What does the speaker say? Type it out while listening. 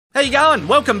How you going?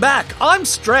 Welcome back. I'm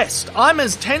stressed. I'm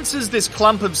as tense as this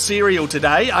clump of cereal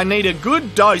today. I need a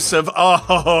good dose of,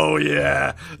 oh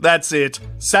yeah, that's it,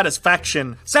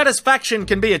 satisfaction. Satisfaction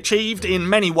can be achieved in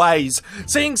many ways.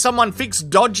 Seeing someone fix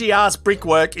dodgy-ass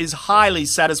brickwork is highly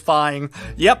satisfying.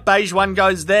 Yep, beige one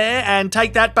goes there, and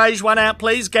take that beige one out,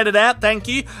 please. Get it out, thank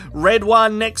you. Red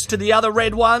one next to the other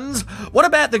red ones. What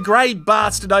about the grey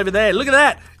bastard over there? Look at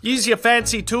that. Use your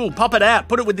fancy tool, pop it out,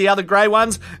 put it with the other grey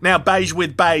ones. Now beige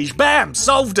with beige. Bam!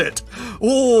 Solved it.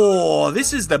 Oh,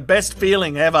 this is the best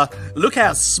feeling ever. Look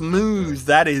how smooth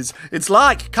that is. It's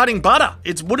like cutting butter.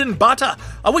 It's wooden butter.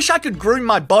 I wish I could groom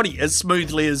my body as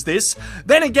smoothly as this.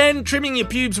 Then again, trimming your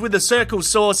pubes with a circle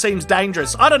saw seems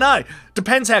dangerous. I don't know.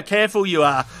 Depends how careful you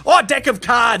are. Oh, deck of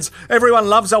cards. Everyone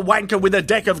loves a wanker with a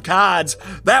deck of cards.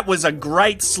 That was a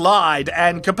great slide.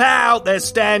 And kapow, they're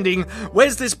standing.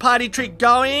 Where's this party trick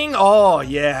going? Oh,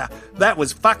 yeah. That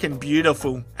was fucking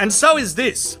beautiful. And so is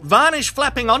this. Varnish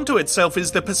flapping onto itself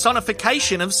is the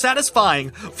personification of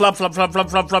satisfying. Flub, flub, flub, flub,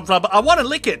 flub, flub, flub. I want to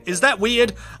lick it. Is that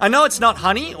weird? I know it's not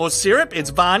honey or syrup, it's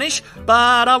varnish,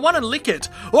 but I want to lick it.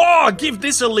 Oh, give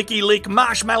this a licky lick.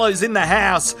 Marshmallows in the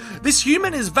house. This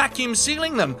human is vacuum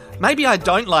sealing them. Maybe I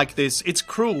don't like this. It's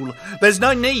cruel. There's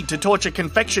no need to torture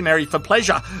confectionery for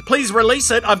pleasure. Please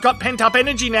release it. I've got pent-up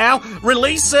energy now.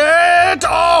 Release it!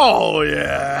 Oh,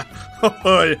 yeah.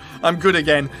 I'm good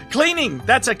again. Cleaning,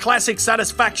 that's a classic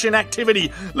satisfaction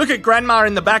activity. Look at Grandma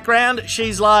in the background.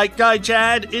 She's like, go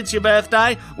Chad, it's your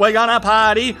birthday. We're gonna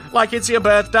party like it's your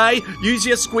birthday. Use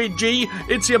your squidgy,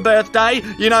 it's your birthday.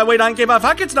 You know, we don't give a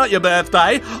fuck, it's not your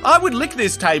birthday. I would lick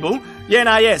this table.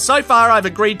 Yeah, so far I've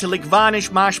agreed to lick varnish,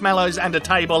 marshmallows and a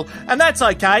table, and that's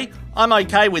okay. I'm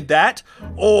okay with that.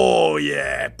 Oh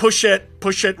yeah, push it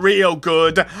real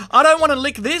good. I don't want to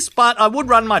lick this, but I would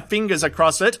run my fingers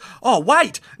across it. Oh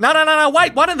wait, no,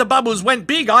 wait, one of the bubbles went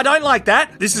big. I don't like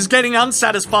that. This is getting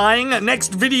unsatisfying.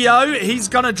 Next video, he's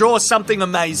gonna draw something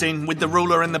amazing with the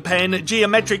ruler and the pen.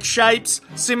 Geometric shapes,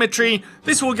 symmetry.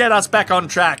 This will get us back on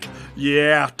track.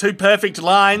 Yeah, 2 perfect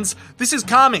lines. This is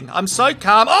calming. I'm so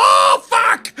calm. Oh,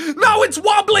 fuck! No, it's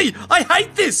wobbly! I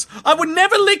hate this! I would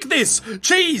never lick this!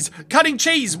 Cheese! Cutting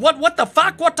cheese! What the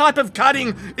fuck? What type of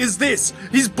cutting is this?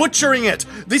 He's butchering it.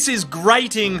 This is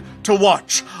grating to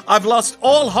watch. I've lost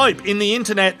all hope in the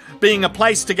internet being a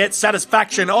place to get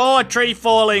satisfaction. Oh, a tree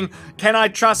falling. Can I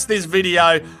trust this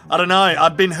video? I don't know.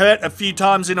 I've been hurt a few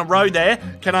times in a row there.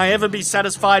 Can I ever be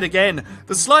satisfied again?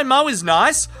 The slow-mo is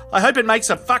nice. I hope it makes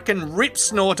a fucking rip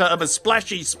snorter of a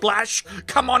splashy splash.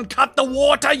 Come on, cut the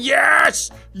water. Yes!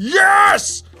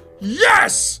 Yes!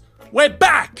 Yes! We're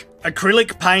back!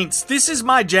 Acrylic paints. This is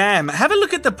my jam. Have a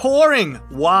look at the pouring.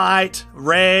 White,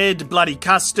 red, bloody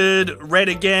custard, red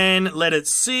again, let it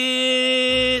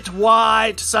sit,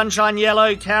 white, sunshine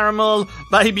yellow, caramel,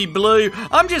 baby blue.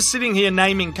 I'm just sitting here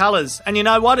naming colours. And you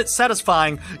know what? It's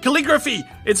satisfying. Calligraphy.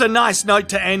 It's a nice note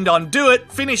to end on. Do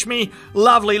it. Finish me.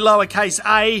 Lovely lowercase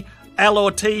a, L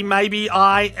or T, maybe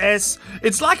I, S.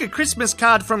 It's like a Christmas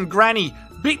card from Granny.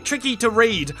 Bit tricky to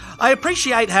read. I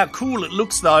appreciate how cool it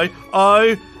looks though.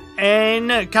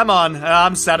 O-N, come on,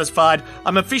 I'm satisfied.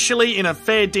 I'm officially in a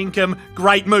fair dinkum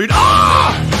great mood.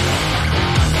 Ah!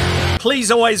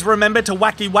 Please always remember to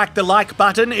wacky whack the like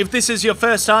button. If this is your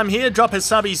first time here, drop a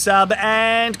subby sub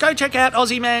and go check out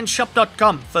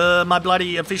OzzyManShop.com for my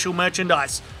bloody official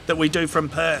merchandise that we do from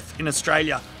Perth in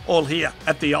Australia, all here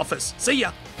at the office. See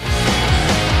ya.